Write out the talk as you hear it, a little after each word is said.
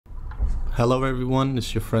Hello everyone,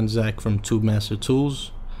 it's your friend Zach from TubeMaster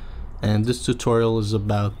Tools, and this tutorial is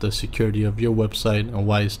about the security of your website and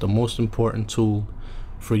why it's the most important tool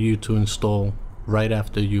for you to install right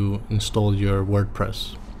after you install your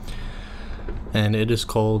WordPress. And it is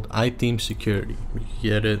called iThemes Security.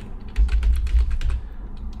 You get it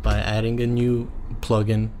by adding a new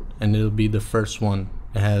plugin, and it'll be the first one.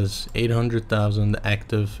 It has 800,000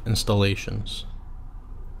 active installations.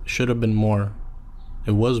 Should have been more.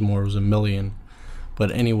 It was more, it was 1 million. But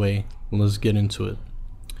anyway, let's get into it.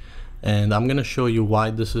 And I'm gonna show you why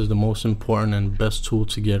this is the most important and best tool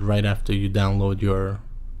to get right after you download your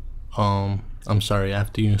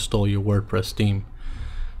after you install your WordPress theme.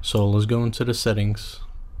 So let's go into the settings,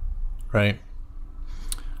 right?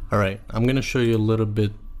 Alright, I'm gonna show you a little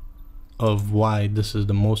bit of why this is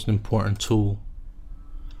the most important tool.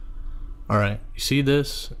 Alright, you see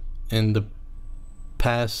this? In the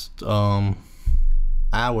past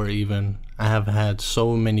hour even, I have had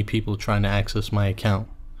so many people trying to access my account.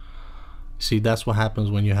 See, that's what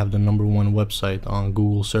happens when you have the #1 website on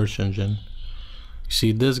Google search engine.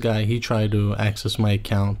 See, this guy, he tried to access my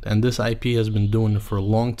account, and this IP has been doing it for a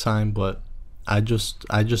long time, but I just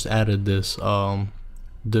added this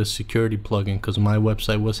this security plugin because my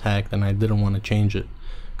website was hacked and I didn't want to change it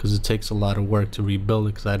because it takes a lot of work to rebuild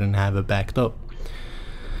it because I didn't have it backed up.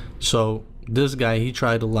 So this guy, he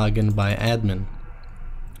tried to log in by admin,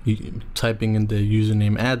 typing in the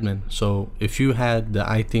username admin. So if you had the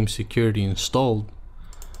iThemes security installed,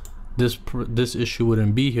 this issue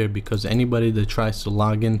wouldn't be here, because anybody that tries to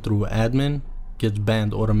log in through admin gets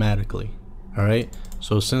banned automatically. All right,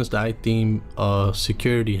 so since the iTheme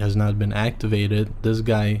security has not been activated, this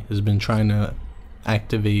guy has been trying to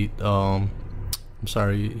activate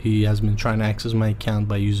he has been trying to access my account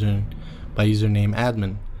by username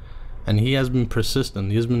admin. And he has been persistent.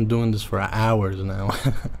 He has been doing this for hours now.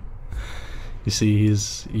 You see,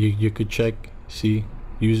 you could check, see,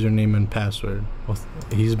 username and password.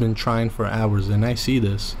 He's been trying for hours, and I see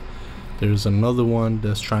this. There's another one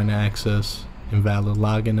that's trying to access, invalid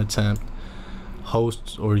login attempt,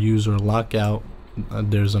 host or user lockout.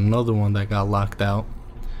 There's another one that got locked out.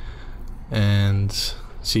 And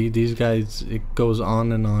see, these guys, it goes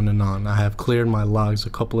on and on and on. I have cleared my logs a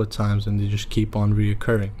couple of times and they just keep on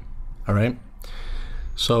reoccurring. Alright,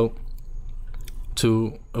 so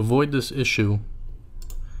to avoid this issue,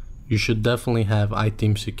 you should definitely have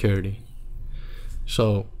iThemes security.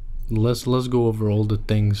 So let's go over all the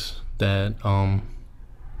things that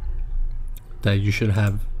that you should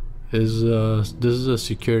have. This is a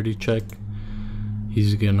security check.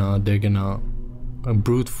 They're gonna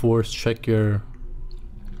brute force check your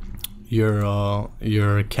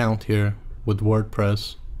account here with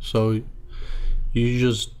WordPress. So you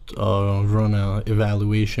just run an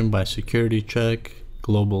evaluation by security check,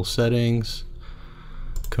 global settings,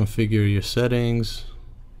 configure your settings.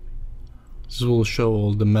 This will show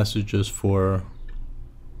all the messages for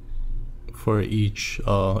each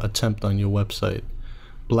attempt on your website.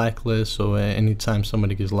 Blacklist, so anytime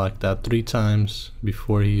somebody gets locked out 3 times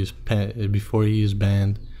before he is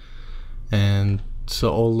banned. And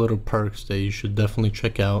so all little perks that you should definitely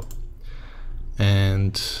check out.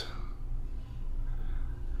 And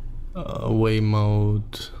away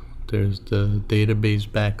mode, there's the database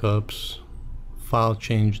backups, file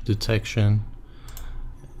change detection,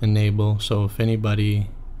 enable. So if anybody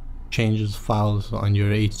changes files on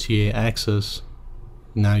your HTA access,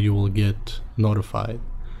 now you will get notified.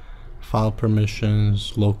 File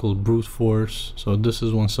permissions, local brute force. So this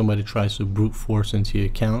is when somebody tries to brute force into your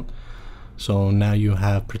account. So now you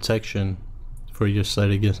have protection for your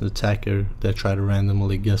site against an attacker that try to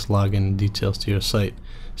randomly guess login details to your site.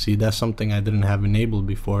 See, that's something I didn't have enabled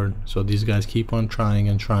before, so these guys keep on trying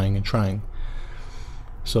and trying and trying.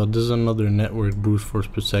 So this is another network brute force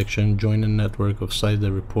protection. Join a network of sites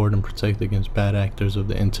that report and protect against bad actors of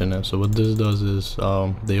the internet. So what this does is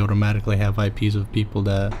they automatically have IPs of people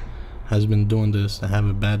that has been doing this, that have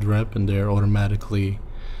a bad rep, and they're automatically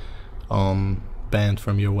banned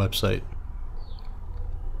from your website.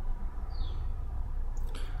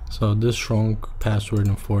 So this strong password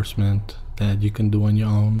enforcement that you can do on your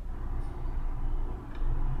own.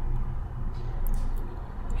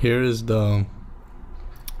 Here is the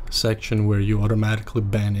section where you automatically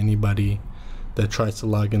ban anybody that tries to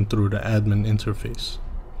log in through the admin interface.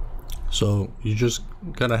 So you just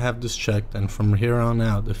gotta have this checked, and from here on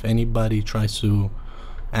out, if anybody tries to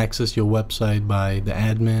access your website by the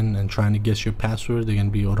admin and trying to guess your password, they're gonna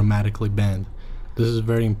be automatically banned. This is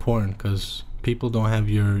very important because people don't have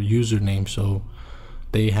your username, so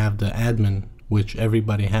they have the admin, which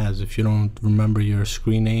everybody has. If you don't remember your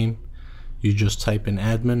screen name, you just type in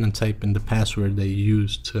admin and type in the password that you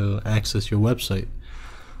use to access your website.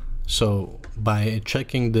 So by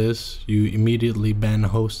checking this, you immediately ban a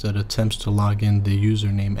host that attempts to log in the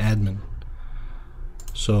username admin.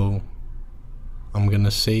 So I'm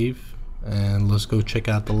gonna save and let's go check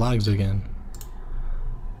out the logs again.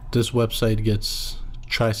 This website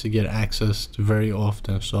tries to get accessed very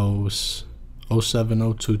often, so it was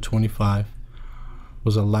 07/02/25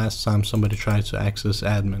 was the last time somebody tried to access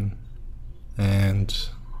admin. And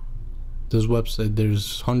this website,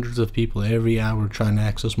 there's hundreds of people every hour trying to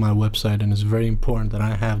access my website, and it's very important that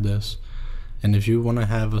I have this. And if you want to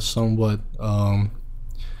have a somewhat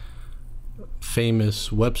famous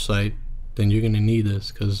website, then you're going to need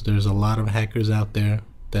this, because there's a lot of hackers out there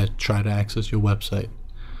that try to access your website.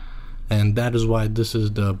 And that is why this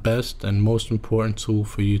is the best and most important tool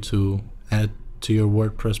for you to add to your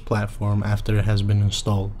WordPress platform after it has been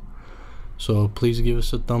installed. So please give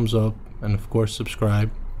us a thumbs up, and of course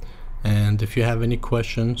subscribe. And if you have any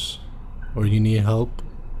questions or you need help,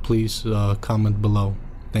 please comment below.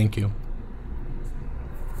 Thank you.